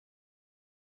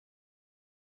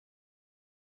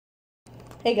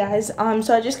Hey guys,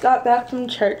 so I just got back from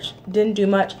church, didn't do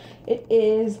much. It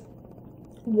is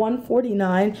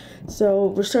 1:49, so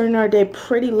we're starting our day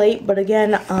pretty late, but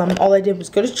again, all I did was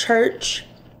go to church,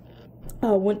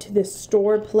 went to this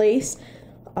store place,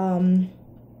 and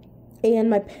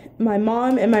my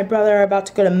mom and my brother are about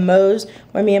to go to Moe's,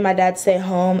 where me and my dad stay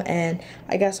home, and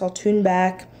I guess I'll tune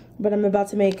back, but I'm about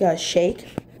to make a shake.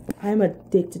 I'm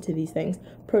addicted to these things.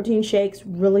 Protein shakes,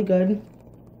 really good.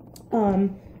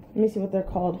 Let me see what they're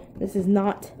called. This is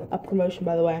not a promotion,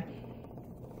 by the way.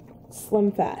 Slim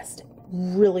Fast.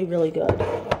 Really, really good.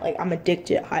 Like, I'm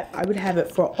addicted. I would have it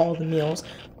for all the meals.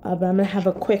 But I'm going to have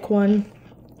a quick one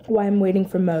while I'm waiting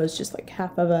for Moe's. Just like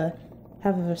half of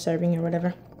a serving or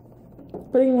whatever.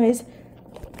 But anyways,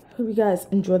 hope you guys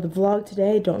enjoyed the vlog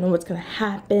today. Don't know what's going to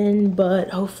happen, but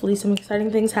hopefully some exciting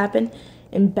things happen.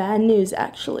 And bad news,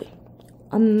 actually.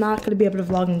 I'm not going to be able to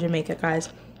vlog in Jamaica, guys.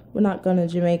 We're not going to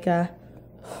Jamaica.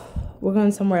 We're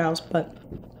going somewhere else, but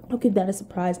I'll keep that a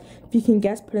surprise. If you can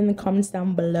guess, put it in the comments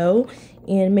down below,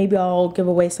 and maybe I'll give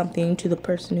away something to the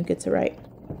person who gets it right.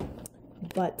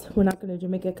 But we're not going to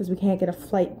Jamaica because we can't get a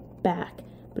flight back.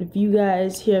 But if you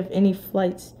guys hear of any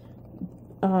flights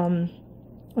or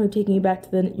taking you back to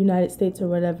the United States or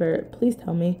whatever, please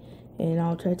tell me, and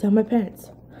I'll try to tell my parents.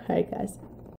 Alright, guys.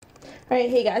 Alright,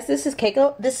 hey guys, this is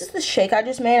Keiko. This is the shake I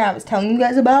just made I was telling you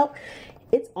guys about.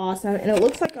 It's awesome, and it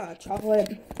looks like a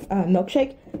chocolate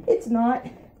milkshake. It's not.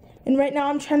 And right now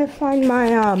I'm trying to find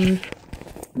my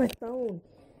my phone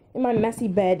in my messy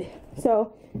bed.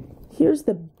 So here's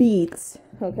the beats,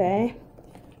 okay?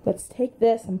 Let's take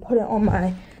this and put it on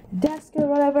my desk or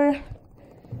whatever.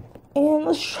 And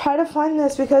let's try to find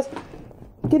this because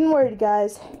I'm getting worried,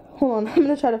 guys. Hold on, I'm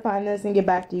gonna try to find this and get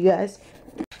back to you guys.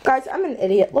 Guys, I'm an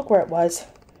idiot. Look where it was.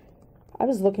 I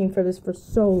was looking for this for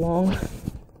so long.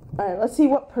 Alright, let's see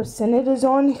what percent it is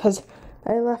on, because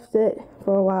I left it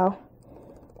for a while.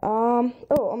 Oh,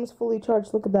 almost fully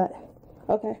charged. Look at that.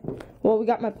 Okay. Well, we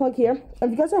got my plug here.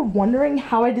 If you guys are wondering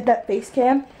how I did that face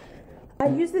cam, I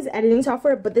used this editing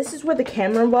software, but this is where the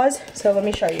camera was. So let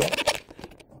me show you.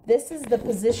 This is the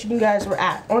position you guys were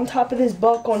at. On top of this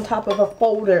book, on top of a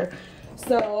folder.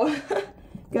 So, you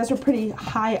guys were pretty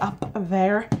high up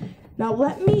there. Now,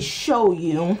 let me show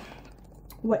you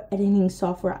what editing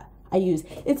software I use.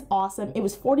 It's awesome. It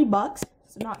was 40 bucks,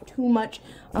 so not too much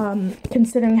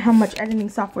considering how much editing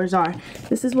softwares are.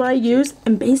 This is what I use,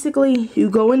 and basically you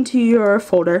go into your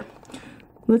folder.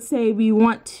 Let's say we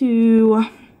want to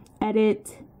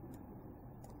edit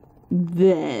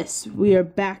this. We are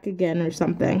back again or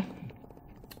something.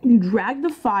 You drag the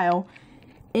file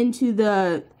into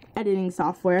the editing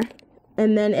software,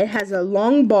 and then it has a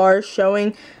long bar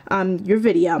showing your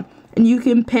video. And you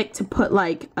can pick to put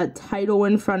like a title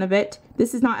in front of it.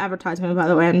 This is not advertisement, by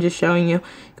the way. I'm just showing you.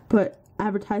 Put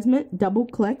advertisement, double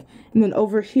click, and then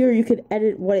over here you could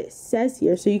edit what it says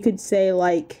here. So you could say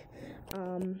like,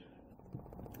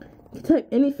 type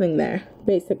anything there,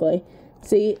 basically.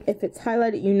 See, if it's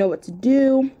highlighted, you know what to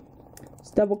do.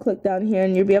 Just double click down here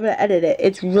and you'll be able to edit it.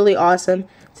 It's really awesome.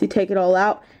 So you take it all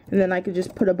out, and then I could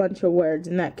just put a bunch of words,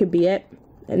 and that could be it.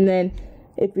 And then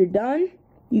if you're done,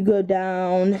 you go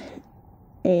down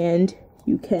and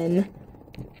you can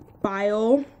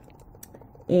file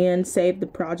and save the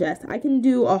project. I can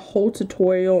do a whole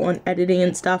tutorial on editing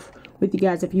and stuff with you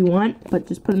guys if you want, but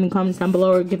just put in the comments down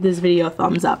below or give this video a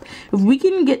thumbs up. If we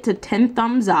can get to 10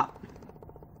 thumbs up,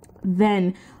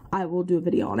 then I will do a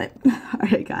video on it.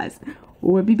 Alright guys,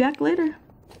 we'll be back later.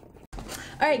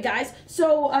 Alright guys,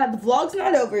 so the vlog's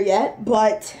not over yet,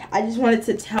 but I just wanted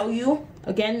to tell you,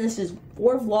 again, this is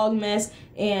for Vlogmas,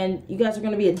 and you guys are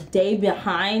going to be a day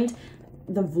behind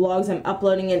the vlogs I'm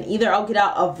uploading, and either I'll get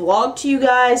out a vlog to you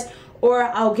guys, or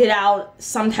I'll get out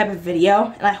some type of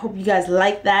video, and I hope you guys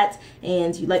like that,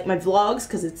 and you like my vlogs,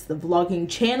 because it's the vlogging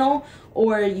channel,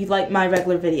 or you like my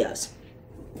regular videos.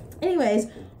 Anyways,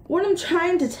 what I'm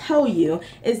trying to tell you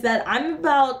is that I'm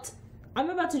about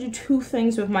to do two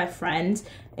things with my friends,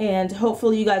 and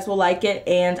hopefully you guys will like it,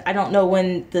 and I don't know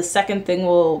when the second thing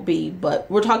will be,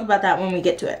 but we'll talk about that when we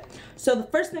get to it. So the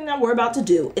first thing that we're about to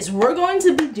do is we're going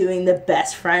to be doing the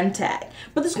best friend tag,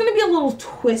 but there's going to be a little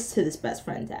twist to this best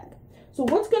friend tag. So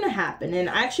what's going to happen, and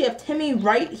I actually have Timmy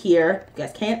right here, you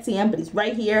guys can't see him, but he's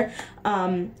right here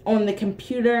on the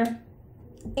computer,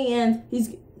 and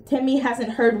Timmy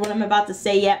hasn't heard what I'm about to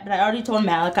say yet, but I already told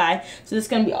Malachi, so this is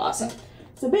going to be awesome.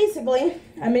 So basically,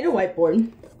 I made a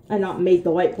whiteboard. I not made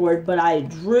the whiteboard, but I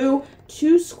drew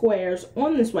two squares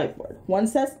on this whiteboard. One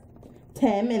says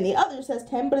Tim and the other says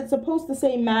Tim, but it's supposed to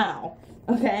say Mal,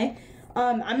 okay?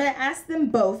 I'm going to ask them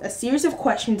both a series of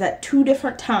questions at 2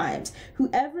 different times.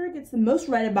 Whoever gets the most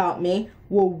right about me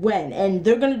will win. And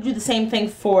they're going to do the same thing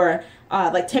for,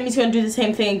 like Timmy's going to do the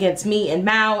same thing against me and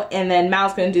Mao. And then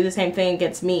Mao's going to do the same thing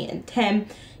against me and Tim.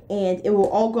 And it will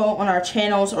all go on our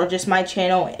channels or just my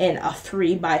channel in a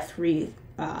 3x3,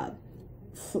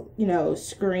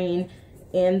 screen.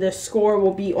 And the score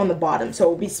will be on the bottom. So it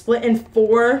will be split in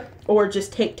 4 or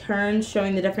just take turns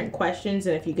showing the different questions.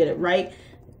 And if you get it right,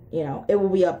 it will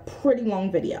be a pretty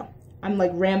long video. I'm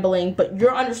like rambling, but you'll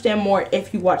understand more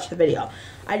if you watch the video.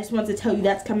 I just want to tell you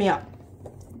that's coming up.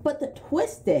 But the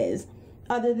twist is,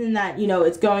 other than that,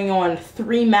 it's going on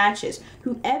 3 matches.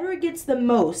 Whoever gets the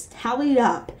most tallied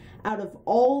up out of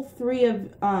all 3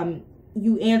 of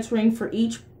you answering for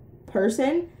each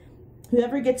person,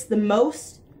 whoever gets the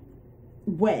most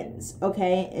wins,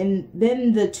 okay? And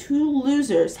then the 2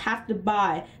 losers have to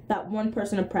buy that one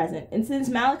person a present. And since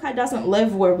Malachi doesn't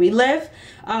live where we live,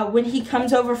 when he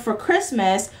comes over for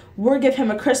Christmas, we'll give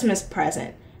him a Christmas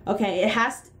present, okay?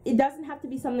 It doesn't have to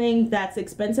be something that's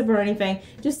expensive or anything,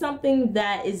 just something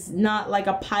that is not like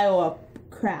a pile of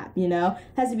crap, It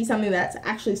has to be something that's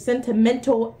actually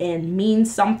sentimental and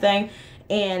means something.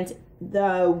 And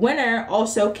the winner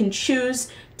also can choose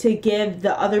to give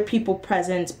the other people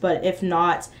presents, but if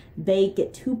not, they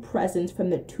get 2 presents from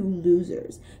the 2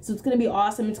 losers. So it's going to be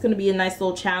awesome. It's going to be a nice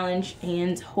little challenge,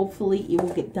 and hopefully it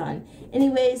will get done.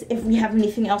 Anyways, if we have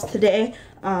anything else today,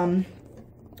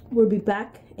 we'll be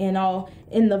back, and I'll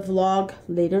end the vlog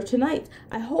later tonight.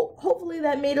 Hopefully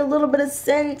that made a little bit of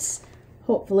sense.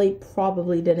 Hopefully,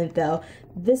 probably didn't though.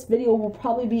 This video will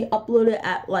probably be uploaded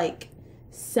at like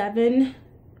 7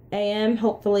 a.m.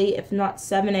 hopefully, if not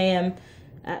 7 a.m.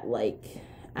 at like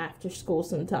after school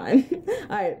sometime.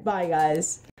 Alright, bye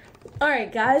guys.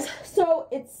 Alright guys, so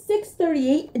it's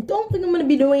 6:38. I don't think I'm going to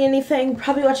be doing anything.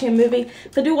 Probably watching a movie.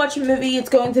 If I do watch a movie, it's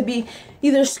going to be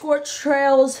either Scorched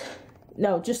Trails.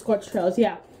 No, just Scorched Trails,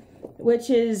 yeah.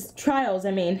 Scorched Trials.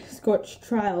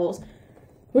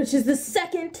 Which is the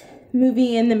 2nd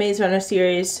movie in the Maze Runner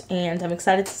series. And I'm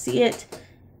excited to see it.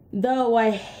 Though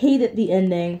I hated the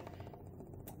ending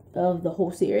of the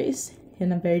whole series,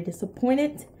 and I'm very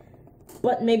disappointed,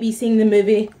 but maybe seeing the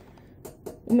movie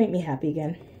will make me happy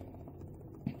again.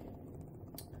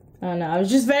 I don't know, I was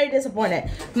just very disappointed.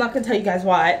 I'm not gonna tell you guys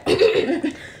why.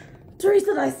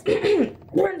 Teresa dies.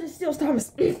 Brenda steals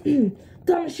Thomas.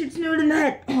 Thomas shoots Newt in the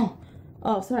head.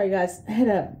 Oh, sorry guys, I had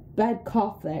a bad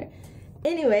cough there.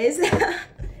 Anyways,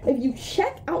 if you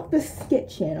check out the Skit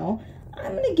channel,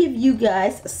 I'm gonna give you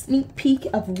guys a sneak peek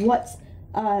of what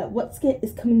skit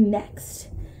is coming next,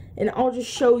 and I'll just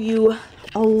show you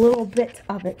a little bit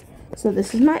of it. So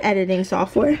this is my editing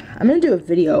software. I'm gonna do a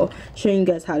video showing you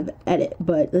guys how to edit,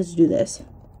 but let's do this.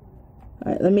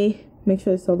 All right, let me make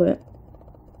sure I saw it.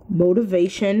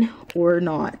 Motivation or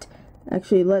not.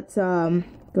 Actually, let's go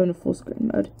into full screen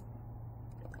mode.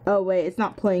 Oh wait, it's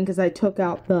not playing because I took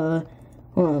out the.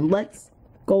 Hold on. Let's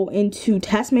go into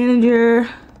Task Manager.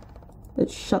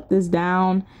 Let's shut this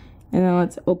down. And then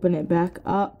let's open it back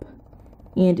up.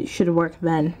 And it should work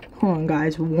then. Hold on,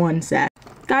 guys. 1 sec.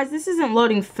 Guys, this isn't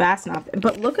loading fast enough.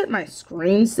 But look at my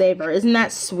screensaver. Isn't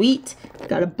that sweet?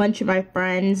 Got a bunch of my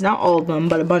friends. Not all of them,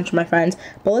 but a bunch of my friends.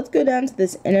 But let's go down to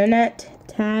this internet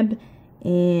tab.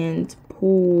 And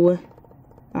pull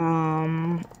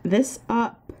this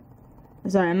up.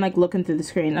 Sorry, I'm like looking through the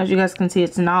screen. As you guys can see,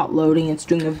 it's not loading. It's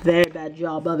doing a very bad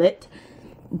job of it.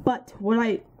 But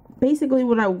basically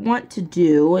what I want to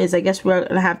do is, I guess we're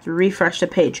going to have to refresh the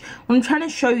page. What I'm trying to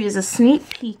show you is a sneak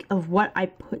peek of what I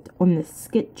put on the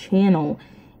Skit channel.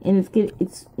 And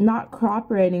it's not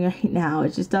cooperating right now.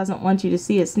 It just doesn't want you to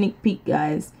see a sneak peek,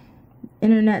 guys.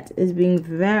 Internet is being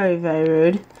very, very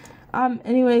rude.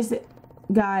 Anyways,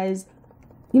 guys,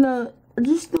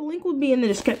 just the link will be in the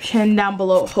description down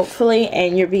below, hopefully,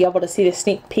 and you'll be able to see the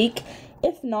sneak peek.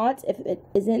 If not, if it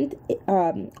isn't,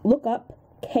 look up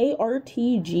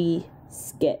KRTG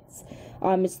Skits.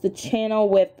 It's the channel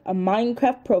with a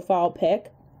Minecraft profile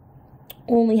pic.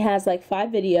 Only has like 5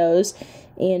 videos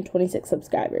and 26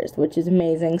 subscribers, which is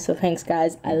amazing. So thanks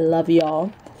guys, I love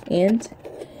y'all, and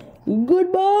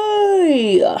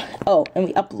goodbye. Oh, and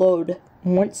we upload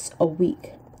once a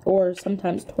week, or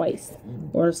sometimes twice,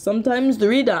 or sometimes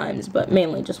 3 times, but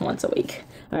mainly just once a week.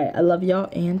 Alright, I love y'all,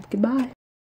 and goodbye.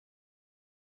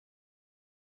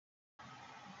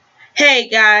 Hey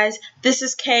guys, this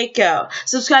is Keiko.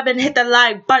 Subscribe and hit the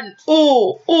like button.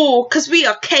 Ooh, cause we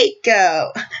are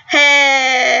Keiko.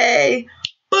 Hey!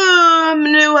 Boom!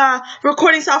 New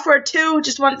recording software too.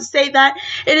 Just wanted to say that.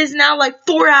 It is now like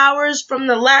 4 hours from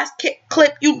the last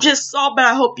clip you just saw, but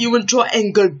I hope you enjoy,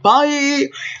 and goodbye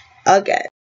again.